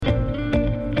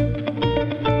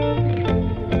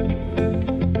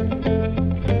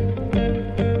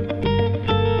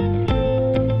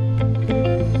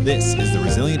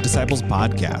Disciples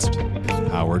podcast,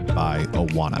 powered by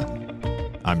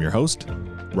Awana. I'm your host,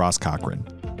 Ross Cochran.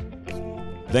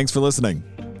 Thanks for listening.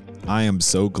 I am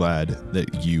so glad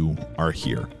that you are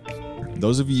here.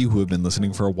 Those of you who have been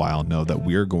listening for a while know that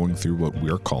we are going through what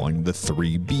we're calling the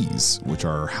 3 Bs, which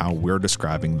are how we're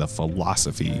describing the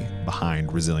philosophy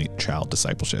behind resilient child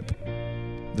discipleship.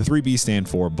 The 3 Bs stand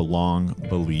for belong,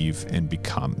 believe, and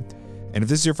become. And if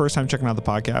this is your first time checking out the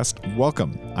podcast,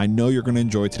 welcome. I know you're going to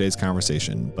enjoy today's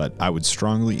conversation, but I would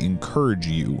strongly encourage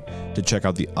you to check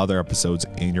out the other episodes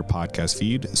in your podcast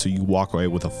feed so you walk away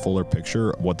with a fuller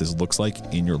picture of what this looks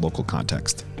like in your local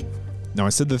context. Now,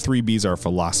 I said the 3 Bs are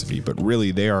philosophy, but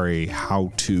really they are a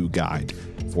how-to guide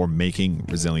for making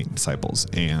resilient disciples.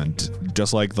 And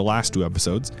just like the last 2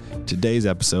 episodes, today's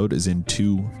episode is in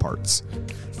 2 parts.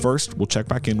 First, we'll check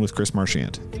back in with Chris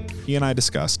Marchant. He and I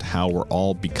discussed how we're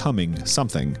all becoming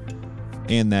something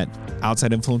and that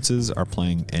outside influences are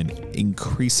playing an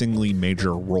increasingly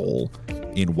major role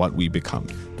in what we become.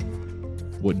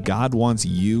 What God wants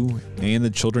you and the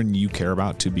children you care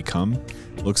about to become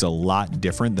looks a lot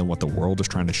different than what the world is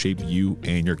trying to shape you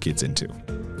and your kids into.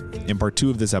 In part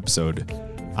 2 of this episode,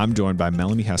 I'm joined by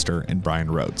Melanie Hester and Brian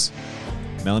Rhodes.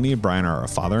 Melanie and Brian are a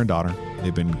father and daughter.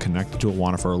 They've been connected to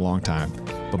Awana for a long time,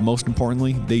 but most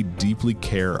importantly, they deeply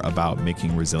care about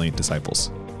making resilient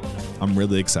disciples. I'm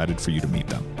really excited for you to meet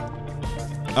them.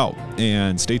 Oh,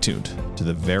 and stay tuned to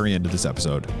the very end of this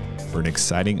episode for an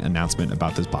exciting announcement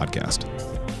about this podcast.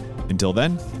 Until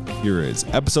then, here is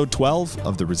episode 12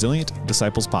 of the Resilient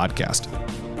Disciples podcast.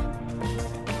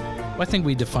 I think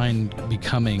we define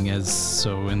becoming as,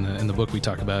 so in the book we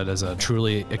talk about it as a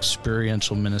truly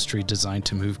experiential ministry designed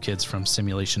to move kids from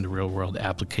simulation to real world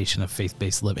application of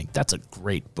faith-based living. That's a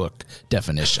great book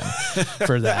definition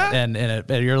for that. And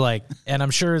you're like, and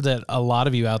I'm sure that a lot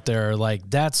of you out there are like,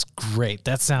 that's great.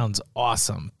 That sounds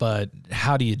awesome. But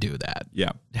how do you do that?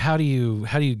 Yeah. How do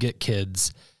you get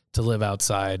kids to live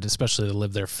outside, especially to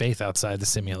live their faith outside the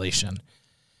simulation?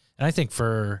 And I think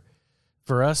for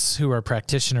us who are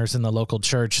practitioners in the local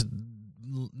church,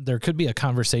 there could be a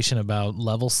conversation about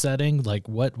level setting. Like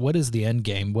what is the end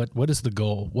game? What is the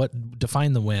goal?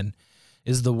 Define the win?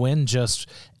 Is the win just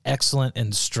excellent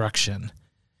instruction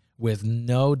with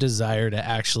no desire to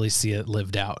actually see it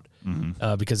lived out?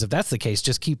 Mm-hmm. Because if that's the case,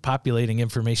 just keep populating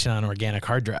information on organic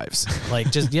hard drives. Like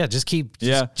just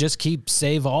keep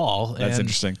save all. That's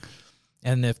interesting.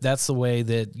 And if that's the way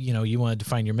that, you want to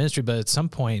define your ministry, but at some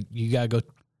point you gotta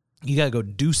go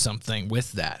do something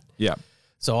with that. Yeah.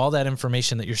 So all that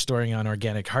information that you're storing on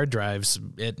organic hard drives,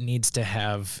 it needs to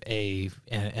have an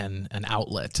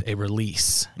outlet, a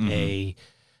release, mm-hmm.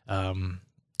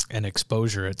 An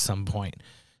exposure at some point.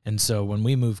 And so when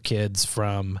we move kids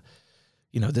from,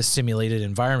 this simulated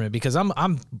environment, because I'm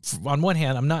on one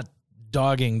hand, I'm not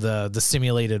dogging the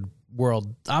simulated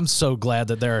world. I'm so glad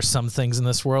that there are some things in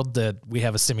this world that we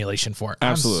have a simulation for.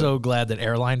 Absolutely. I'm so glad that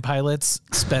airline pilots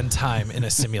spend time in a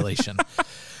simulation.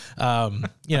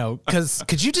 Because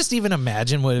could you just even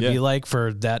imagine what it'd be like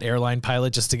for that airline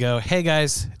pilot just to go, hey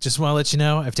guys, just want to let you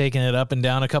know, I've taken it up and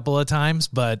down a couple of times,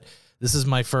 but this is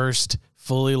my first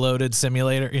fully loaded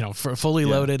simulator, fully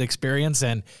loaded experience.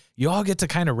 And you all get to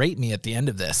kind of rate me at the end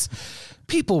of this.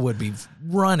 People would be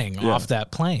running off that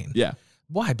plane. Yeah.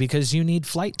 Why? Because you need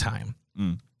flight time.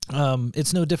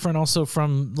 It's no different also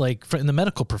from in the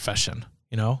medical profession.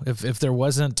 If there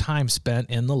wasn't time spent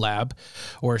in the lab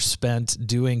or spent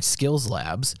doing skills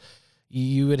labs,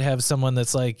 you would have someone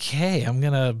that's like, hey, I'm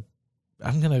going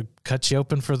to cut you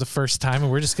open for the first time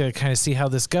and we're just going to kind of see how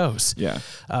this goes. Yeah.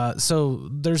 So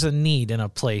there's a need and a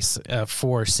place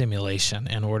for simulation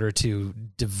in order to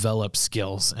develop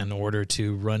skills, in order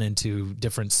to run into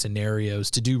different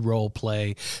scenarios, to do role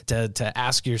play, to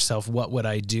ask yourself, what would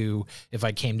I do if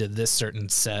I came to this certain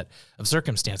set of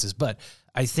circumstances? But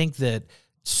I think that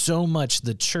so much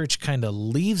the church kind of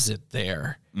leaves it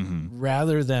there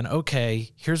rather than, okay,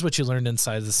 here's what you learned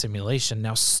inside the simulation.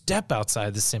 Now step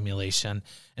outside the simulation.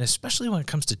 And especially when it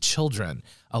comes to children,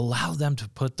 allow them to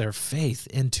put their faith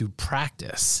into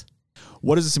practice.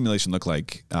 What does a simulation look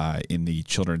like in the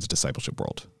children's discipleship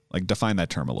world? Like, define that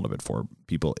term a little bit for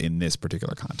people in this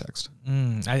particular context.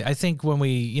 I think when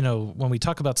we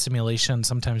talk about simulation,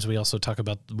 sometimes we also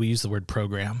we use the word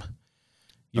program.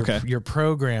 Your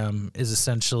program is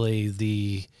essentially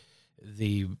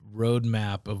the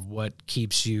roadmap of what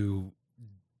keeps you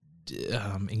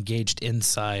engaged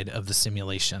inside of the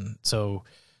simulation. So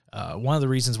one of the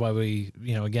reasons why we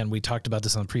talked about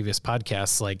this on previous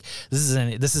podcasts, like this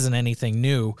isn't anything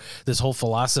new, this whole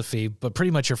philosophy, but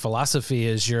pretty much your philosophy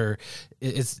is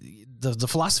the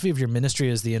philosophy of your ministry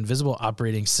is the invisible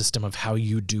operating system of how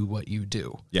you do what you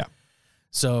do. Yeah.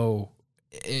 So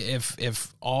if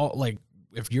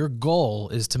your goal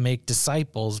is to make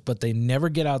disciples, but they never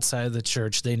get outside of the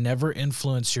church, they never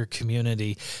influence your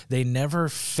community, they never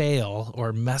fail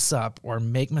or mess up or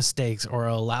make mistakes or are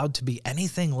allowed to be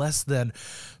anything less than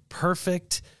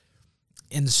perfect,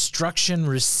 instruction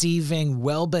receiving,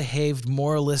 well-behaved,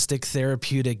 moralistic,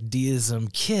 therapeutic deism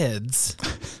kids,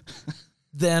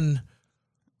 then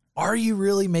are you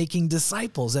really making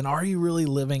disciples? And are you really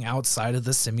living outside of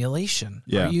the simulation?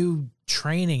 Yeah. Are you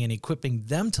training and equipping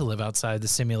them to live outside the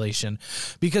simulation?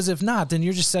 Because if not, then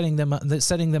you're just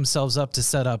setting themselves up to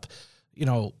set up,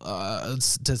 to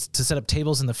set up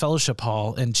tables in the fellowship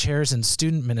hall and chairs in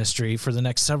student ministry for the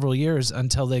next several years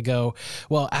until they go,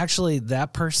 well, actually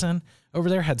that person over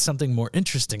there had something more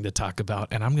interesting to talk about,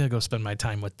 and I'm going to go spend my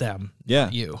time with them. Yeah.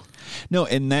 Not you. No,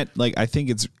 and that, I think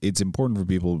it's important for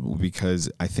people, because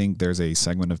I think there's a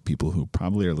segment of people who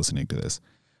probably are listening to this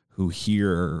who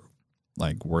hear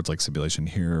words like simulation,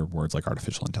 hear words like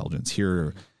artificial intelligence,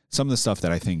 hear some of the stuff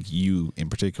that I think you in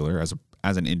particular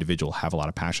as an individual have a lot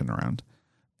of passion around.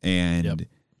 And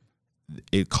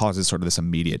it causes sort of this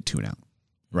immediate tune out,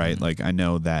 right? Mm-hmm. I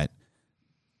know that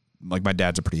my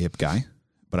dad's a pretty hip guy,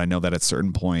 but I know that at a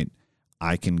certain point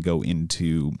I can go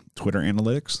into Twitter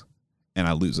analytics and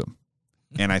I lose them.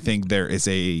 And I think there is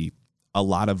a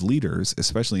lot of leaders,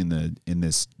 especially in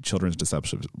this children's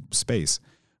discipleship space,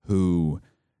 who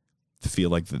feel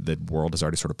like the world has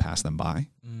already sort of passed them by.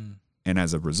 Mm. And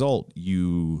as a result,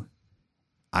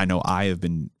 I know I've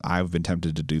been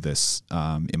tempted to do this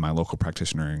in my local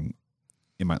practitionering.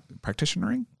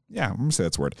 Yeah, I'm gonna say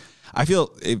that's a word. I feel,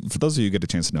 for those of you who get a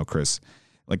chance to know Chris,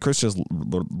 Chris just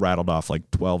rattled off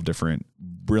 12 different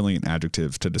brilliant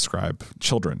adjectives to describe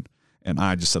children. And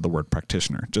I just said the word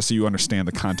practitioner, just so you understand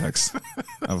the context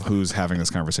of who's having this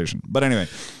conversation. But anyway,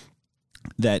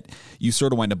 that you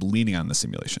sort of wind up leaning on the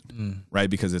simulation, right?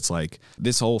 Because it's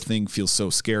this whole thing feels so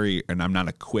scary and I'm not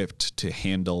equipped to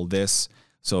handle this.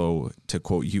 So to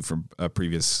quote you from a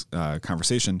previous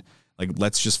conversation,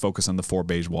 let's just focus on the 4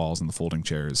 beige walls and the folding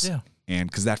chairs. Yeah. And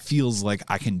because that feels like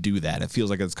I can do that. It feels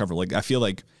like it's covered. I feel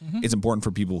like it's important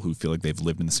for people who feel like they've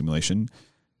lived in the simulation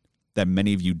that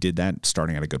many of you did that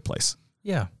starting at a good place.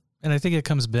 Yeah. And I think it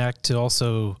comes back to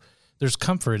also there's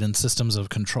comfort in systems of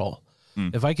control.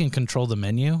 If I can control the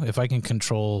menu, if I can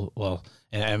control,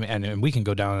 and we can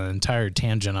go down an entire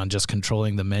tangent on just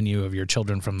controlling the menu of your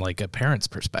children from a parent's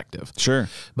perspective. Sure.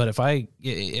 But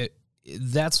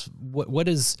that's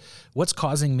what's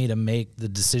causing me to make the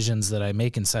decisions that I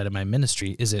make inside of my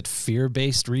ministry. Is it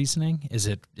fear-based reasoning? Is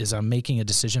I'm making a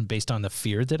decision based on the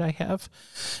fear that I have?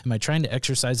 Am I trying to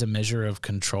exercise a measure of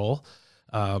control?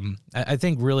 I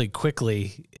think really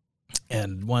quickly,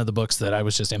 and one of the books that I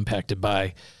was just impacted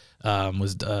by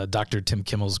was Dr. Tim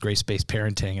Kimmel's Grace-Based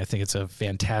Parenting. I think it's a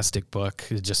fantastic book,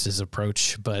 just his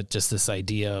approach, but just this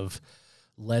idea of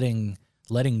letting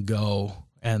go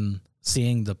and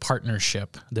seeing the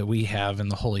partnership that we have in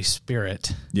the Holy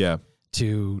Spirit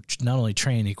to not only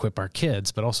train, equip our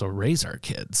kids, but also raise our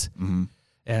kids. Mm-hmm.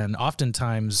 And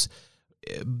oftentimes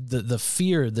the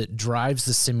fear that drives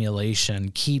the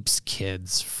simulation keeps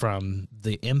kids from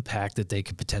the impact that they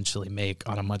could potentially make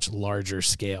on a much larger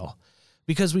scale.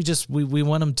 Because we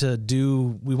want them to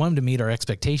meet our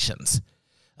expectations.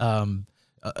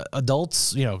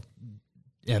 Adults,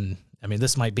 and I mean,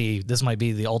 this might be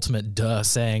the ultimate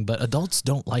saying, but adults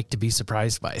don't like to be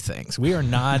surprised by things. We are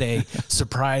not a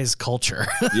surprise culture.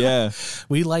 Yeah.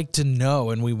 We like to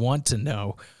know, and we want to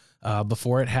know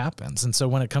before it happens. And so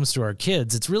when it comes to our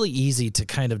kids, it's really easy to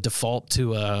kind of default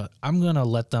to I'm going to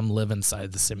let them live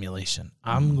inside the simulation.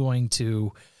 I'm going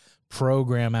to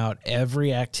program out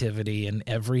every activity and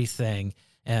everything.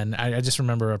 And I just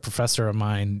remember a professor of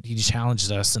mine, he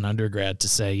challenged us in undergrad to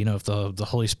say, if the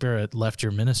Holy Spirit left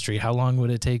your ministry, how long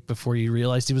would it take before you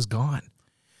realized he was gone?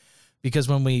 Because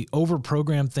when we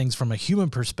overprogram things from a human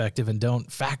perspective and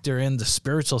don't factor in the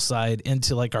spiritual side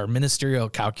into our ministerial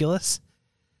calculus,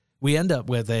 we end up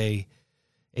with a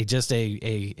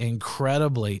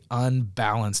incredibly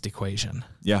unbalanced equation.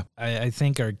 Yeah. I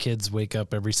think our kids wake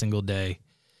up every single day,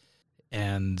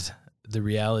 and the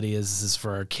reality is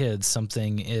for our kids,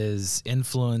 something is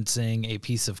influencing a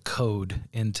piece of code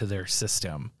into their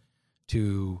system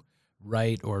to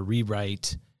write or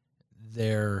rewrite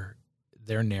their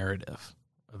narrative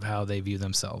of how they view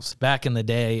themselves. Back in the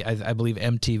day, I believe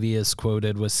MTV is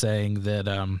quoted with saying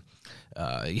that,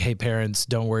 hey, parents,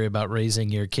 don't worry about raising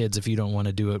your kids. If you don't want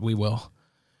to do it, we will.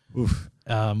 Oof.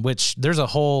 Which there's a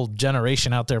whole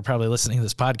generation out there probably listening to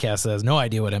this podcast that has no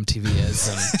idea what MTV is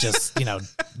and just,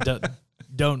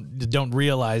 don't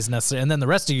realize necessarily. And then the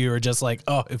rest of you are just like,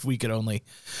 oh, if we could only.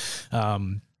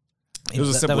 It was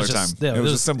a simpler time. Yeah, it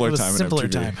was a simpler time. Simpler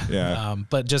time. Yeah.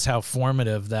 But just how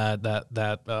formative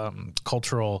that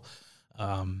cultural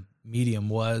medium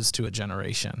was to a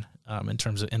generation in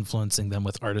terms of influencing them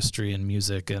with artistry and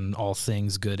music and all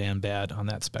things good and bad on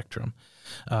that spectrum.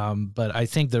 But I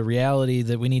think the reality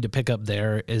that we need to pick up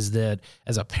there is that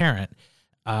as a parent,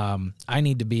 I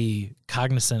need to be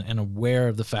cognizant and aware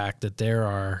of the fact that there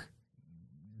are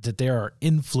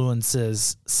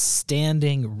influences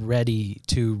standing ready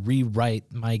to rewrite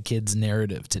my kid's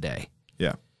narrative today.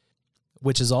 Yeah.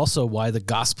 Which is also why the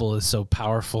gospel is so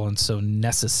powerful and so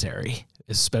necessary,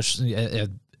 especially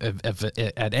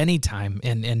at any time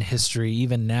in history,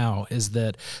 even now,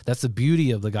 that's the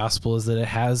beauty of the gospel, is that it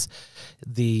has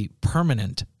the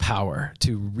permanent power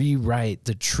to rewrite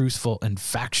the truthful and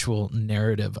factual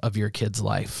narrative of your kid's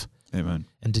life. Amen.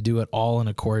 And to do it all in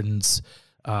accordance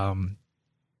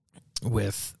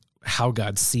with how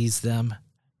God sees them,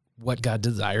 what God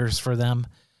desires for them,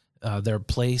 their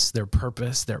place, their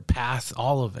purpose, their path,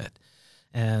 all of it.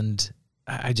 And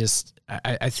I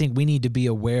think we need to be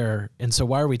aware. And so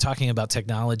why are we talking about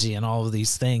technology and all of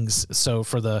these things? So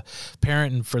for the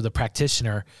parent and for the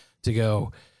practitioner to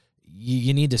go,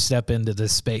 you need to step into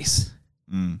this space.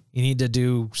 You need to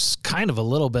do kind of a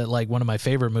little bit like one of my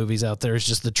favorite movies out there is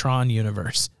just the Tron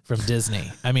universe from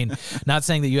Disney. I mean, not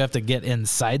saying that you have to get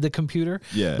inside the computer,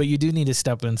 but you do need to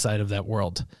step inside of that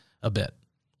world a bit.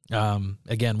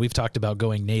 Again, we've talked about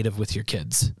going native with your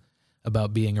kids,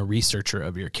 about being a researcher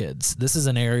of your kids. This is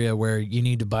an area where you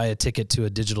need to buy a ticket to a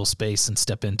digital space and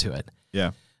step into it.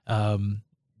 Yeah.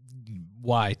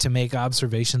 Why? To make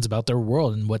observations about their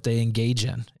world and what they engage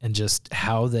in and just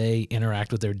how they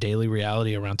interact with their daily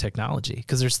reality around technology.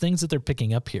 Because there's things that they're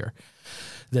picking up here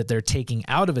that they're taking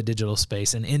out of a digital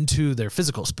space and into their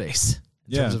physical space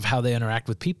in terms of how they interact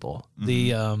with people.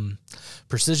 The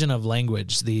precision of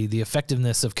language, the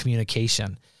effectiveness of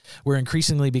communication. We're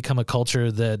increasingly become a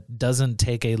culture that doesn't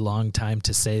take a long time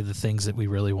to say the things that we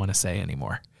really want to say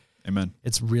anymore. Amen.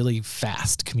 It's really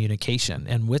fast communication,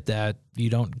 and with that,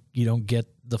 you don't get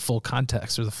the full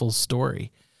context or the full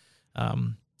story.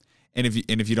 And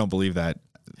if you don't believe that,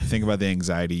 think about the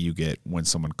anxiety you get when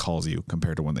someone calls you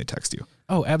compared to when they text you.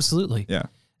 Oh, absolutely. Yeah.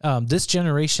 This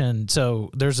generation. So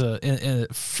there's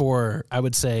for I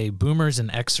would say boomers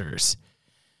and Xers,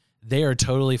 they are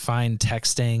totally fine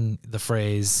texting the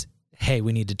phrase, "Hey,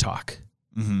 we need to talk,"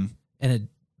 and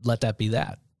let that be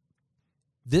that.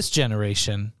 This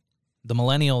generation, the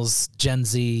millennials, Gen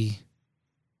Z,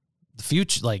 the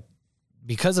future, like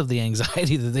because of the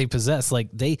anxiety that they possess, like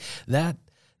they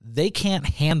can't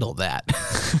handle that.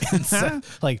 So,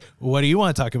 like, what do you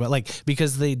want to talk about? Like,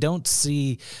 because they don't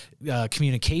see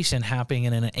communication happening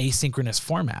in an asynchronous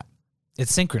format.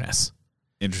 It's synchronous.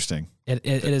 Interesting. It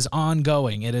is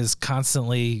ongoing. It is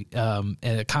constantly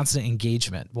a constant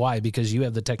engagement. Why? Because you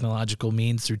have the technological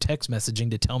means through text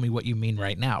messaging to tell me what you mean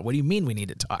right now. What do you mean we need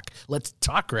to talk? Let's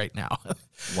talk right now.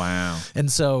 Wow. And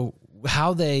so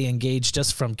how they engage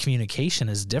just from communication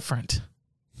is different,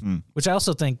 which I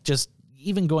also think just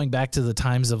even going back to the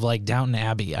times of like Downton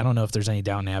Abbey. I don't know if there's any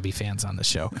Downton Abbey fans on the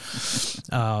show,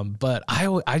 but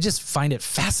I just find it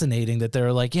fascinating that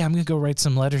they're like, yeah, I'm going to go write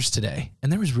some letters today.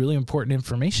 And there was really important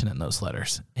information in those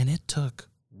letters. And it took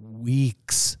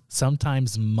weeks,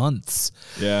 sometimes months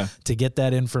to get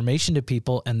that information to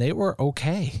people. And they were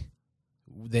okay.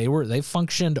 They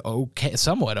functioned okay,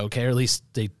 somewhat okay, or at least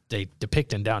they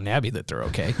depict in Downton Abbey that they're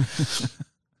okay.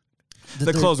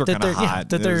 The clothes were kind of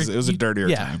hot. It was a dirtier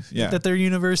time. Yeah. That their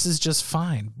universe is just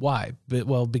fine. Why?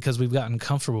 Because we've gotten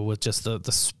comfortable with just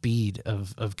the speed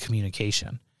of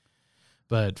communication.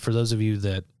 But for those of you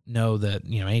that know that,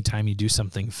 anytime you do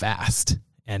something fast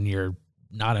and you're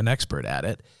not an expert at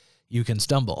it, you can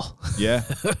stumble. Yeah.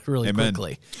 really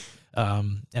quickly.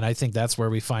 And I think that's where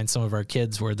we find some of our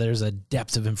kids where there's a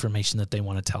depth of information that they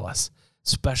want to tell us,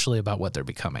 especially about what they're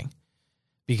becoming.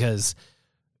 Because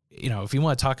if you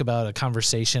want to talk about a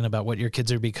conversation about what your kids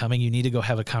are becoming, you need to go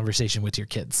have a conversation with your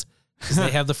kids because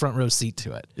they have the front row seat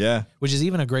to it. Yeah. Which is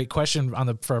even a great question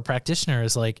for a practitioner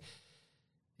is like,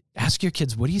 ask your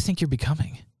kids, what do you think you're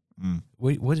becoming?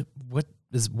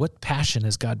 What passion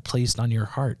has God placed on your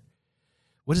heart?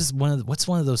 What's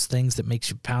one of those things that makes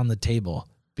you pound the table?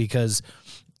 Because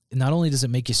not only does it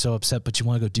make you so upset, but you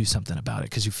want to go do something about it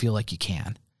because you feel like you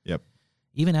can. Yep.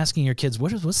 Even asking your kids,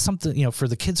 what's something, for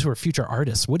the kids who are future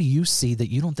artists, what do you see that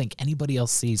you don't think anybody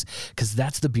else sees? Because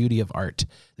that's the beauty of art.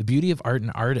 The beauty of art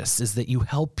and artists is that you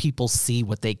help people see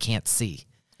what they can't see.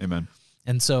 Amen.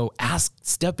 And so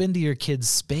step into your kids'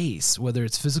 space, whether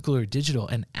it's physical or digital,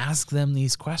 and ask them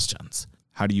these questions.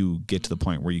 How do you get to the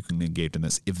point where you can engage in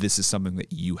this if this is something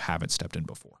that you haven't stepped in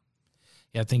before?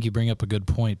 Yeah, I think you bring up a good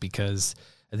point, because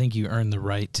I think you earn the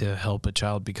right to help a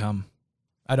child become.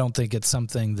 I don't think it's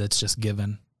something that's just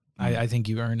given. I think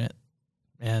you earn it.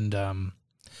 And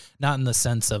not in the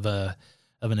sense of an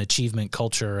achievement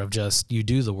culture of just you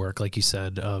do the work, like you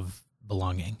said, of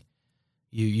belonging.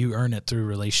 You earn it through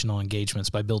relational engagements,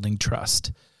 by building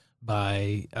trust,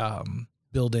 by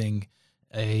building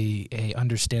a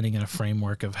understanding and a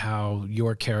framework of how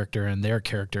your character and their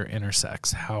character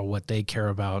intersects, how what they care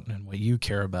about and what you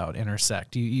care about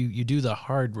intersect. You do the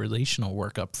hard relational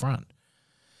work up front.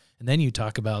 And then you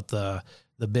talk about the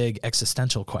big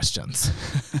existential questions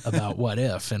about what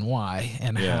if and why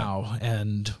and how,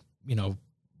 and, you know,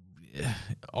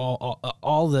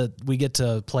 all that we get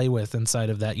to play with inside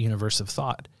of that universe of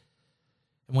thought.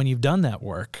 And when you've done that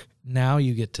work, now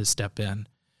you get to step in.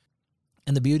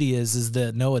 And the beauty is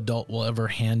that no adult will ever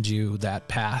hand you that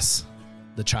pass.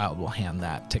 The child will hand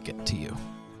that ticket to you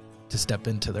to step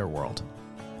into their world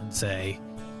and say,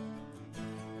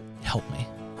 help me.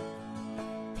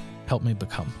 Help me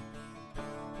become.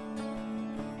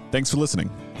 Thanks for listening.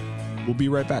 We'll be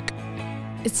right back.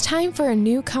 It's time for a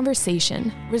new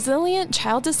conversation. Resilient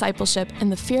Child Discipleship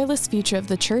and the Fearless Future of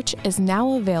the Church is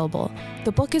now available.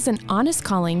 The book is an honest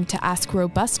calling to ask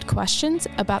robust questions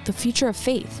about the future of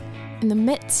faith. In the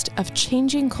midst of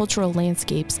changing cultural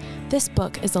landscapes, this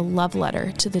book is a love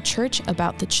letter to the church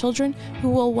about the children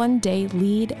who will one day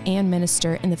lead and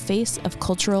minister in the face of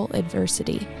cultural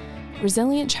adversity.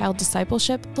 Resilient Child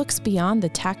Discipleship looks beyond the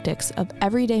tactics of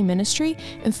everyday ministry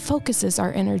and focuses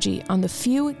our energy on the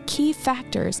few key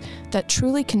factors that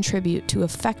truly contribute to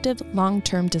effective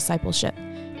long-term discipleship.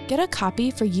 Get a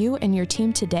copy for you and your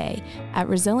team today at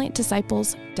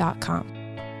resilientdisciples.com.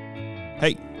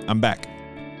 Hey, I'm back.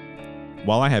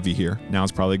 While I have you here, now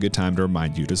is probably a good time to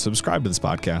remind you to subscribe to this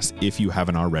podcast if you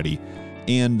haven't already,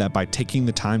 and that by taking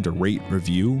the time to rate,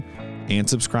 review, and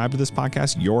subscribe to this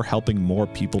podcast, you're helping more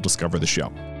people discover the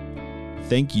show.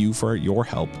 Thank you for your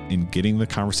help in getting the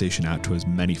conversation out to as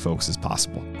many folks as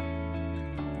possible.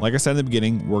 Like I said in the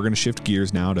beginning, we're going to shift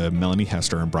gears now to Melanie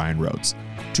Hester and Brian Rhodes,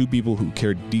 two people who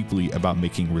care deeply about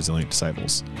making resilient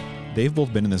disciples. They've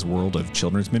both been in this world of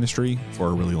children's ministry for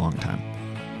a really long time.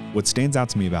 What stands out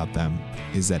to me about them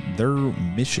is that their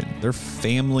mission, their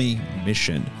family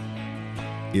mission,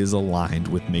 is aligned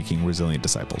with making resilient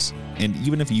disciples. And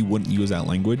even if you wouldn't use that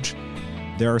language,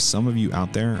 there are some of you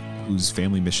out there whose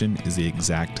family mission is the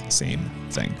exact same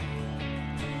thing.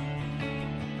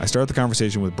 I started the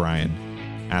conversation with Brian,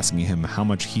 asking him how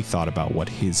much he thought about what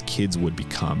his kids would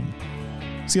become.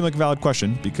 Seemed like a valid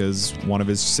question because one of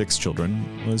his 6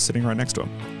 children was sitting right next to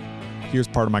him. Here's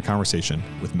part of my conversation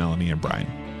with Melanie and Brian.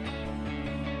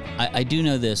 I do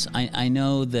know this. I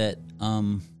know that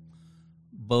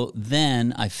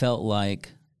then I felt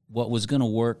like what was going to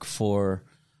work for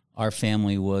our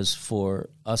family was for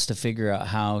us to figure out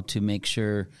how to make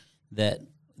sure that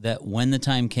when the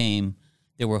time came,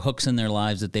 there were hooks in their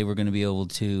lives that they were going to be able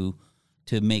to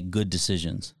make good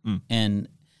decisions. And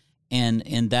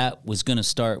that was going to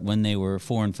start when they were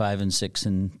 4 and 5 and 6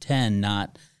 and 10,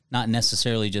 not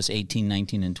necessarily just 18,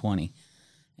 19, and 20.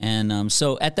 And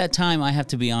so at that time, I have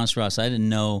to be honest, Ross, I didn't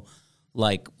know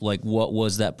like what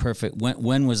was that perfect,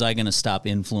 when was I going to stop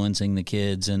influencing the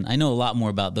kids? And I know a lot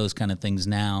more about those kind of things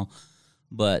now,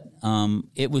 but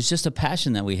it was just a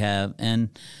passion that we have. And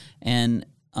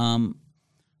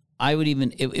I would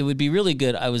even, it would be really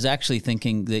good. I was actually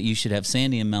thinking that you should have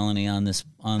Sandy and Melanie on this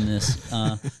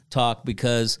talk,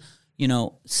 because, you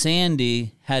know,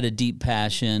 Sandy had a deep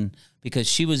passion because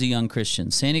she was a young Christian.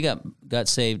 Sandy got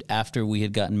saved after we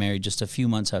had gotten married, just a few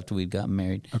months after we'd gotten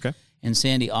married. Okay. And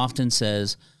Sandy often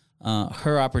says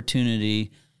her opportunity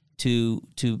to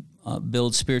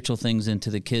build spiritual things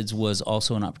into the kids was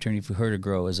also an opportunity for her to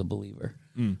grow as a believer.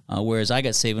 Whereas I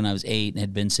got saved when I was 8 and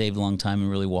had been saved a long time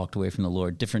and really walked away from the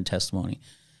Lord. Different testimony.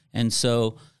 And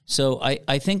so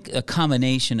I think a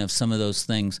combination of some of those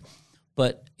things.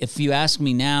 But if you ask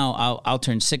me now, I'll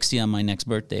turn 60 on my next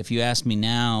birthday. If you ask me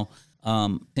now,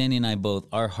 Sandy and I both,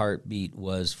 our heartbeat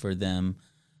was for them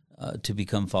to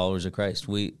become followers of Christ.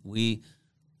 We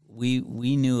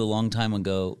knew a long time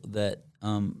ago that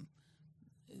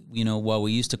while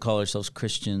we used to call ourselves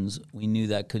Christians, we knew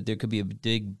that there could be a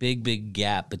big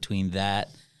gap between that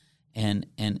and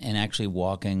actually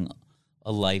walking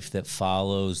a life that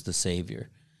follows the Savior.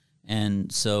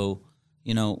 And so,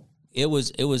 it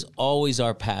was always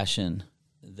our passion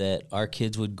that our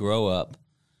kids would grow up,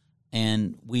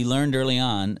 and we learned early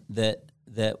on that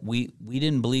we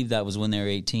didn't believe that was when they were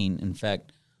 18. In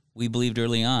fact, we believed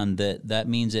early on that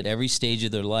means at every stage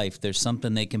of their life, there's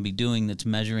something they can be doing that's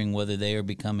measuring whether they are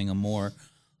becoming a more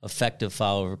effective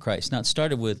follower of Christ. Now, it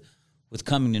started with with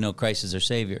coming to know Christ as their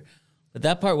Savior. But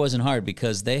that part wasn't hard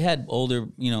because they had older,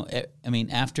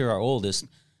 after our oldest,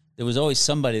 there was always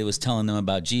somebody that was telling them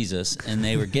about Jesus, and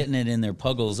they were getting it in their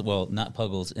Puggles, well, not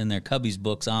Puggles, in their Cubby's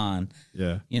books on.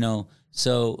 Yeah.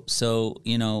 So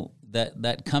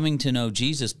that coming to know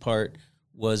Jesus part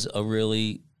was a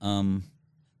really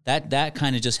that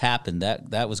kind of just happened.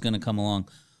 That was going to come along.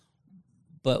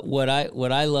 But what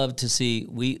I love to see,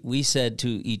 we said to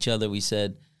each other, we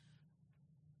said,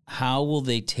 how will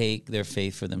they take their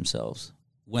faith for themselves?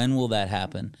 When will that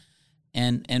happen?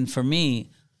 And for me,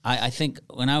 I think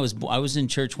when I was in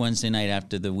church Wednesday night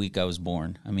after the week I was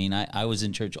born. I mean, I was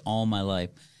in church all my life.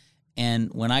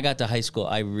 And when I got to high school,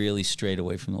 I really strayed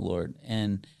away from the Lord.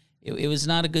 And it was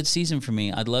not a good season for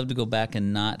me. I'd love to go back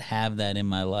and not have that in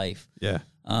my life. Yeah.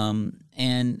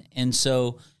 And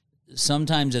so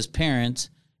sometimes as parents,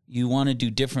 you want to do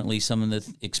differently some of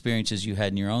the experiences you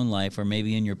had in your own life or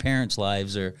maybe in your parents'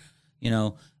 lives or,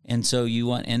 and so you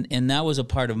want, and that was a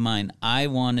part of mine. I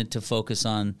wanted to focus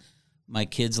on my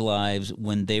kids' lives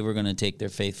when they were going to take their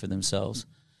faith for themselves.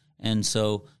 And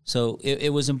so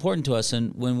it was important to us.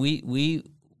 And when we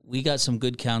got some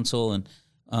good counsel and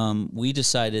we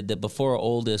decided that before our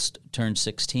oldest turned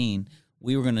 16,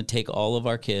 we were going to take all of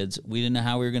our kids. We didn't know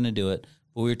how we were going to do it,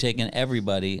 but we were taking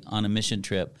everybody on a mission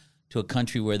trip to a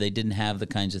country where they didn't have the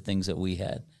kinds of things that we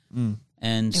had.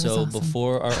 And so awesome.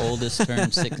 Before our oldest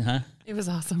turned 16, It was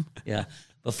awesome. Yeah.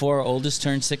 Before our oldest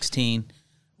turned 16,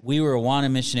 we were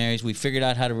Awana missionaries. We figured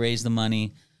out how to raise the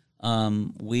money.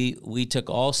 We took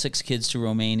all 6 kids to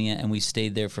Romania and we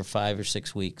stayed there for 5 or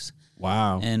 6 weeks.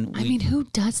 Wow. And who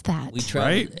does that? We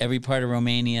traveled every part of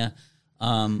Romania.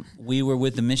 We were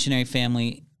with the missionary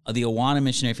family, the Awana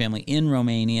missionary family in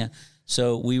Romania.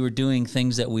 So we were doing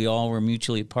things that we all were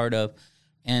mutually a part of.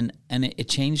 And it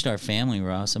changed our family,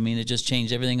 Ross. I mean, it just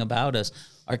changed everything about us.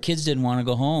 Our kids didn't want to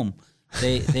go home.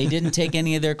 They didn't take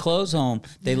any of their clothes home.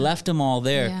 They left them all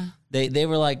there. Yeah. They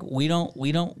were like, we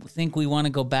don't think we want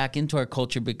to go back into our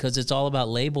culture because it's all about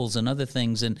labels and other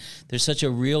things. And there's such a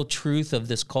real truth of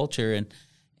this culture.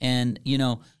 And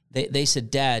they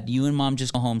said, Dad, you and Mom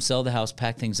just go home, sell the house,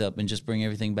 pack things up, and just bring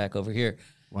everything back over here.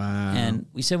 Wow. And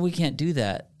we said, we can't do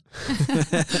that.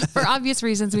 For obvious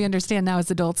reasons we understand now as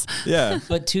adults. Yeah.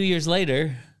 But 2 years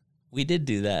later, we did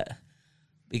do that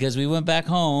because we went back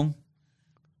home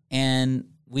and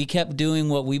we kept doing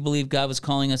what we believed God was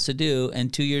calling us to do.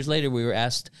 And 2 years later,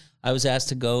 I was asked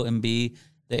to go and be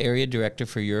the area director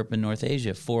for Europe and North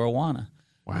Asia for Awana.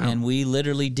 Wow. And we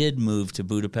literally did move to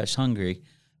Budapest, Hungary,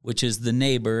 which is the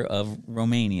neighbor of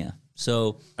Romania.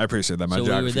 So I appreciate that. My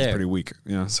geography is pretty weak.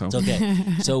 Yeah, so it's okay.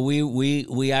 So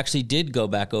we actually did go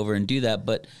back over and do that.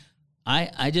 But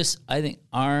I think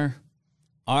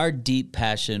our deep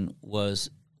passion was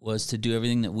to do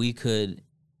everything that we could,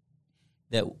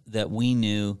 that we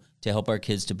knew to help our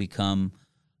kids to become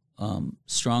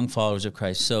strong followers of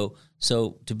Christ. So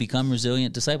to become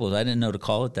resilient disciples. I didn't know to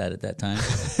call it that at that time,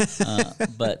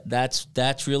 but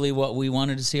that's really what we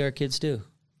wanted to see our kids do.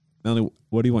 Melanie,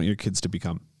 what do you want your kids to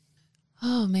become?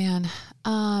 Oh man.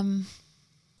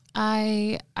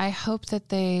 I hope that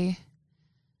they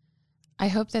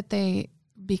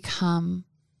become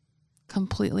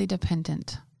completely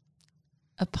dependent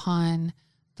upon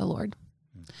the Lord.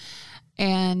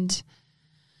 And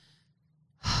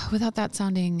without that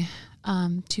sounding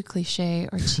too cliche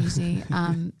or cheesy,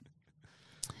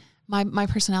 my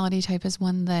personality type is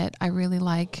one that I really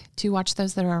like to watch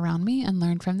those that are around me and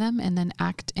learn from them and then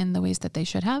act in the ways that they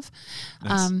should have.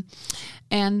 Nice.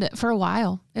 And for a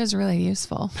while, it was really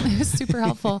useful. It was super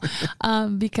helpful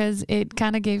because it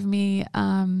kind of gave me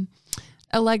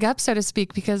a leg up, so to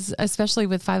speak, because especially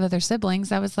with 5 other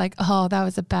siblings, I was like, oh, that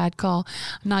was a bad call.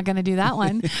 I'm not going to do that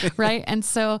one. Right. And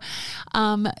so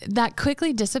that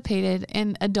quickly dissipated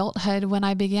in adulthood when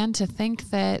I began to think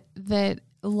that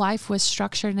life was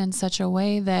structured in such a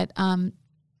way that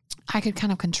I could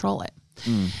kind of control it.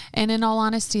 And in all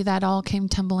honesty, that all came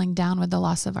tumbling down with the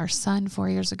loss of our son 4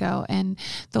 years ago. And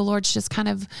the Lord's just kind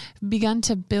of begun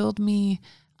to build me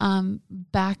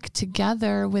back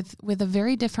together with a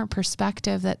very different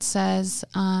perspective that says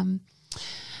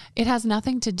it has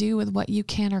nothing to do with what you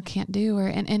can or can't do,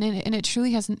 and it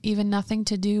truly has even nothing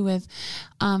to do with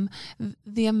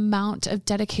the amount of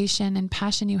dedication and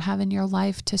passion you have in your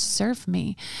life to serve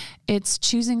me. It's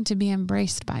choosing to be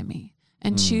embraced by me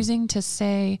and choosing to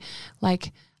say,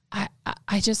 like,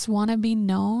 I just want to be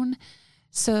known.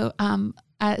 So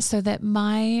that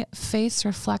my face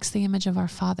reflects the image of our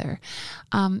Father.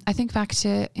 I think back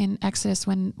to in Exodus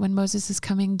when Moses is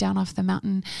coming down off the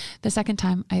mountain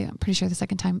I'm pretty sure the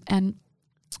second time, and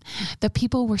the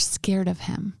people were scared of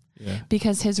him.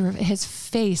 because his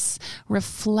face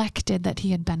reflected that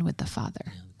he had been with the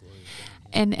Father.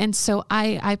 And so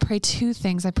I pray two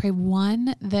things. I pray,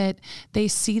 one, that they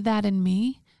see that in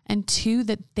me, and two,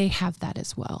 that they have that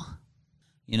as well.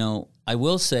 You know, I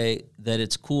will say that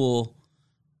it's cool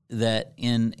that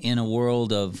in a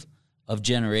world of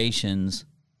generations,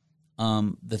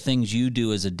 the things you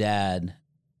do as a dad,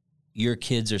 your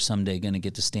kids are someday going to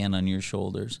get to stand on your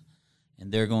shoulders,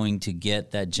 and they're going to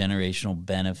get that generational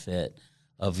benefit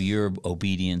of your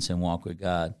obedience and walk with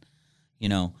God. You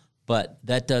know, but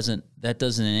that doesn't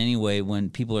in any way, when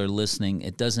people are listening,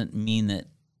 it doesn't mean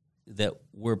that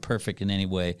we're perfect in any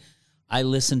way. I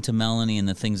listen to Melanie and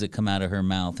the things that come out of her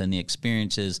mouth and the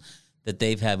experiences that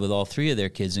they've had with all three of their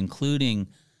kids, including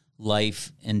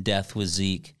life and death with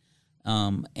Zeke.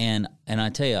 And I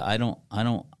tell you, I don't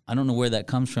know where that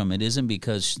comes from. It isn't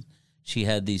because she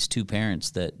had these two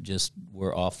parents that just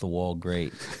were off the wall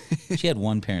great. She had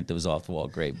one parent that was off the wall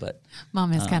great, but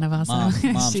Mom is kind of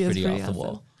awesome. Mom's She is pretty off the awesome.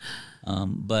 wall.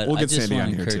 But We'll I get just Sandy want on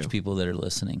to here, encourage too. people that are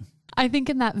listening. I think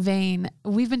in that vein,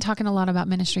 we've been talking a lot about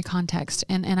ministry context,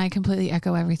 and I completely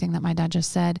echo everything that my dad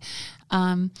just said.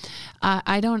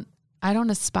 I don't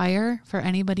aspire for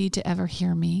anybody to ever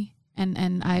hear me,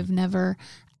 and I've never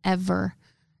ever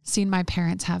seen my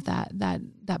parents have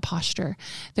that posture.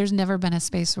 There's never been a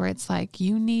space where it's like,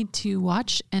 you need to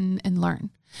watch and learn,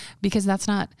 because that's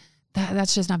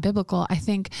just not biblical. I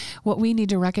think what we need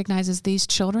to recognize is these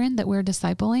children that we're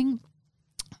discipling,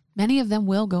 many of them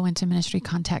will go into ministry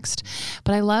context.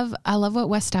 But I love what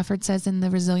Wes Stafford says in the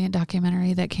Resilient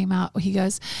documentary that came out. He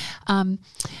goes,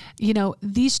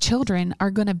 these children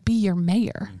are going to be your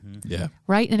mayor. Yeah.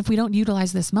 Right. And if we don't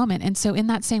utilize this moment. And so in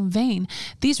that same vein,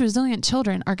 these resilient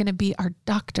children are going to be our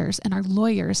doctors and our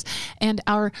lawyers and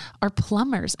our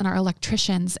plumbers and our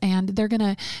electricians. And they're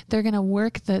going to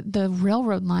work the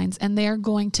railroad lines, and they're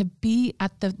going to be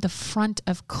at the front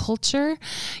of culture,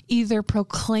 either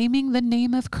proclaiming the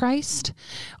name of Christ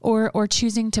or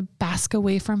choosing to bask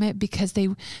away from it because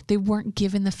they weren't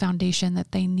given the foundation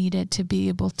that they needed to be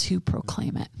able to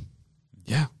proclaim it.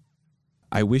 Yeah.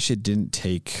 I wish it didn't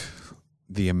take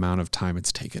the amount of time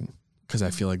it's taken, because I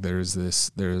feel like there's this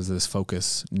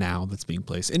focus now that's being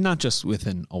placed, and not just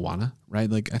within Awana, right?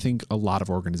 Like, I think a lot of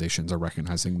organizations are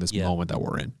recognizing this moment that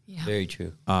we're in. Yeah. Very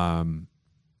true.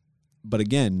 But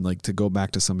again, like, to go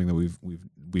back to something that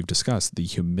we've discussed, the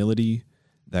humility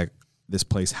that this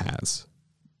place has,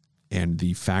 and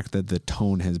the fact that the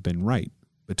tone has been right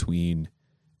between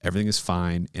everything is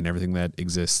fine and everything that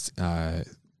exists.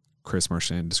 Chris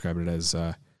Marchand described it as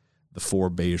the 4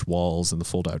 beige walls and the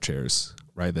fold-out chairs,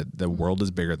 right? That the world is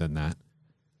bigger than that.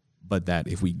 But that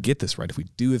if we get this right, if we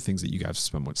do the things that you guys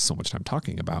spend so much time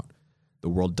talking about, the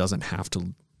world doesn't have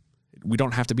to, we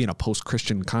don't have to be in a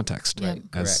post-Christian context, Right.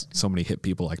 as so many hip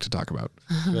people like to talk about.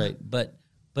 Right. But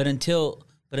until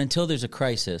there's a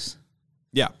crisis,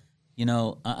 Yeah. you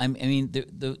know, I mean,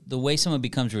 the way someone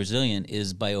becomes resilient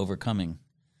is by overcoming.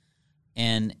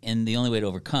 And the only way to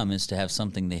overcome is to have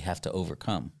something they have to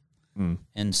overcome.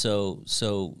 And so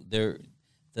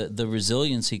the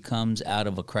resiliency comes out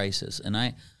of a crisis. And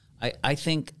I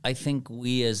think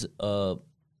we as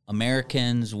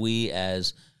Americans, we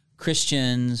as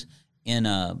Christians in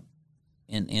a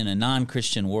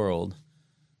non-Christian world,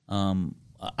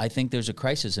 I think there's a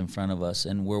crisis in front of us,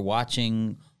 and we're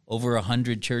watching over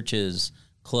 100 churches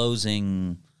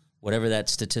closing, whatever that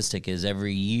statistic is,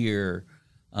 every year.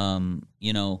 In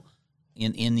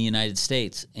the United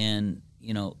States. And,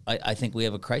 I think we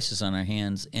have a crisis on our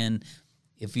hands. And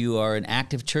if you are an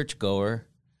active churchgoer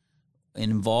and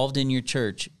involved in your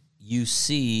church, you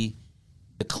see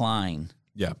decline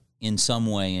in some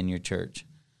way in your church.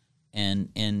 And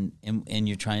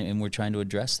we're trying to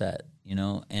address that,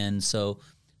 And so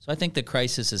I think the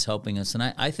crisis is helping us. And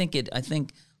I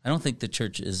don't think the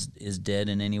church is dead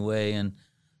in any way.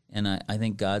 And I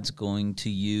think God's going to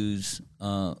use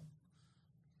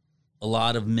a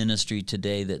lot of ministry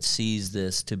today that sees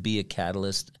this to be a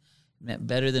catalyst,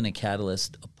 better than a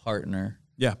catalyst, a partner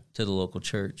to the local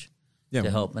church to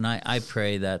help. And I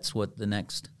pray that's what the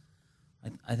next,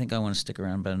 I think I want to stick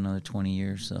around about another 20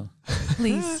 years. So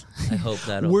Please. I hope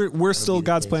We're still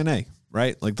God's plan A,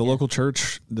 right? Like the local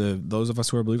church, those of us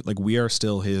who are believers, like we are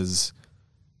still his.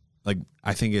 Like,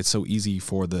 I think it's so easy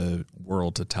for the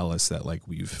world to tell us that, like,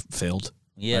 we've failed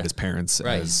right, as parents,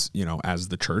 as, as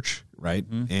the church, right?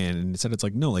 Mm-hmm. And instead it's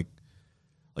like, no, like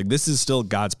this is still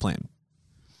God's plan.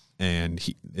 And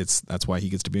that's why he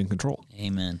gets to be in control.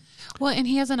 Amen. Well, and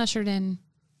he hasn't ushered in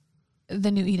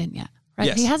the new Eden yet, right?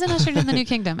 Yes. He hasn't ushered in the new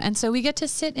kingdom. And so we get to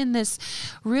sit in this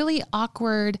really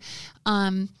awkward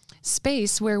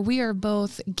space where we are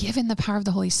both given the power of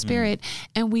the Holy Spirit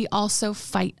and we also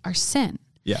fight our sin.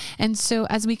 Yeah. And so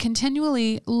as we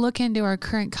continually look into our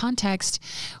current context,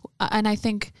 and I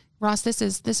think, Ross, this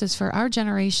is for our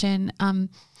generation.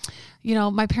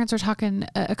 My parents were talking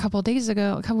a couple of weeks,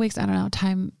 I don't know,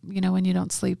 time, when you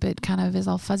don't sleep, it kind of is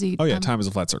all fuzzy. Oh yeah. Time is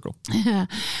a flat circle. They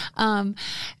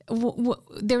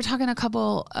were talking a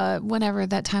couple, whenever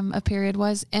that time of period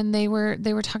was, and they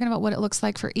were talking about what it looks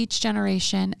like for each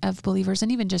generation of believers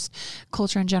and even just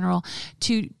culture in general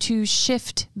to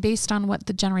shift based on what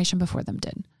the generation before them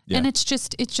did. Yeah. And it's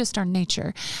just our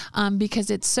nature, because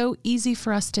it's so easy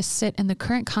for us to sit in the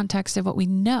current context of what we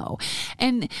know.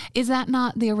 And is that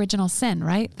not the original sin,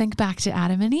 right? Think back to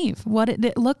Adam and Eve. What did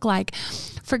it look like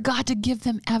for God to give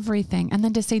them everything and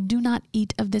then to say, do not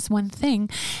eat of this one thing.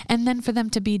 And then for them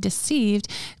to be deceived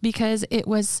because it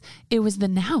was the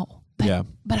now.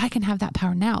 But I can have that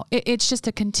power now. It's just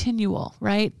a continual,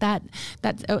 right? That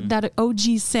OG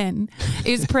sin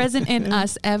is present in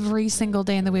us every single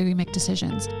day in the way we make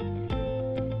decisions.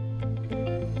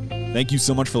 Thank you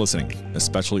so much for listening,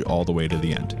 especially all the way to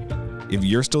the end. If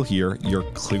you're still here, you're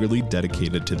clearly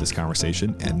dedicated to this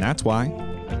conversation, and that's why,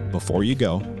 before you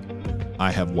go, I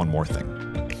have one more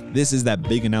thing. This is that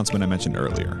big announcement I mentioned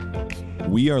earlier.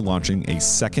 We are launching a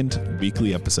second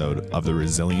weekly episode of the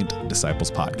Resilient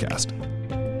Disciples podcast.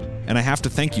 And I have to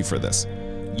thank you for this.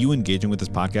 You engaging with this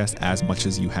podcast as much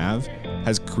as you have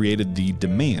has created the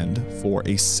demand for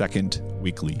a second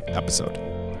weekly episode.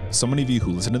 So many of you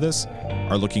who listen to this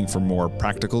are looking for more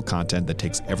practical content that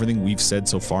takes everything we've said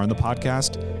so far in the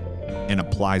podcast and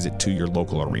applies it to your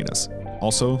local arenas.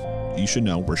 Also, you should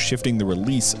know we're shifting the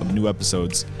release of new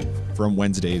episodes from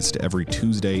Wednesdays to every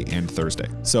Tuesday and Thursday.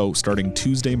 So starting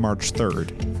Tuesday, March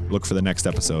 3rd, look for the next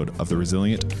episode of the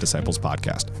Resilient Disciples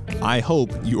podcast. I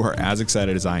hope you are as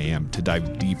excited as I am to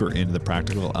dive deeper into the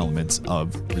practical elements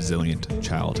of resilient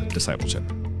child discipleship.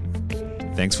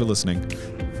 Thanks for listening,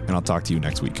 and I'll talk to you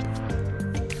next week.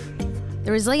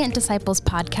 The Resilient Disciples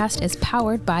podcast is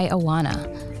powered by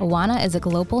Awana. Awana is a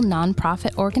global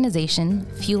nonprofit organization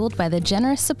fueled by the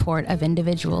generous support of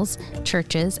individuals,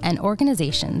 churches, and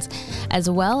organizations, as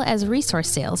well as resource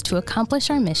sales to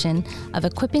accomplish our mission of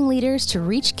equipping leaders to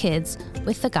reach kids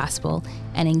with the gospel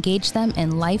and engage them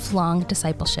in lifelong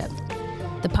discipleship.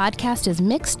 The podcast is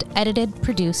mixed, edited,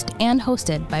 produced, and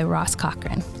hosted by Ross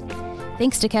Cochran.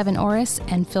 Thanks to Kevin Orris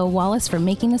and Phil Wallace for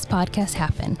making this podcast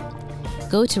happen.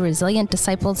 Go to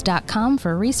resilientdisciples.com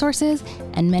for resources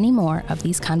and many more of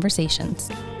these conversations.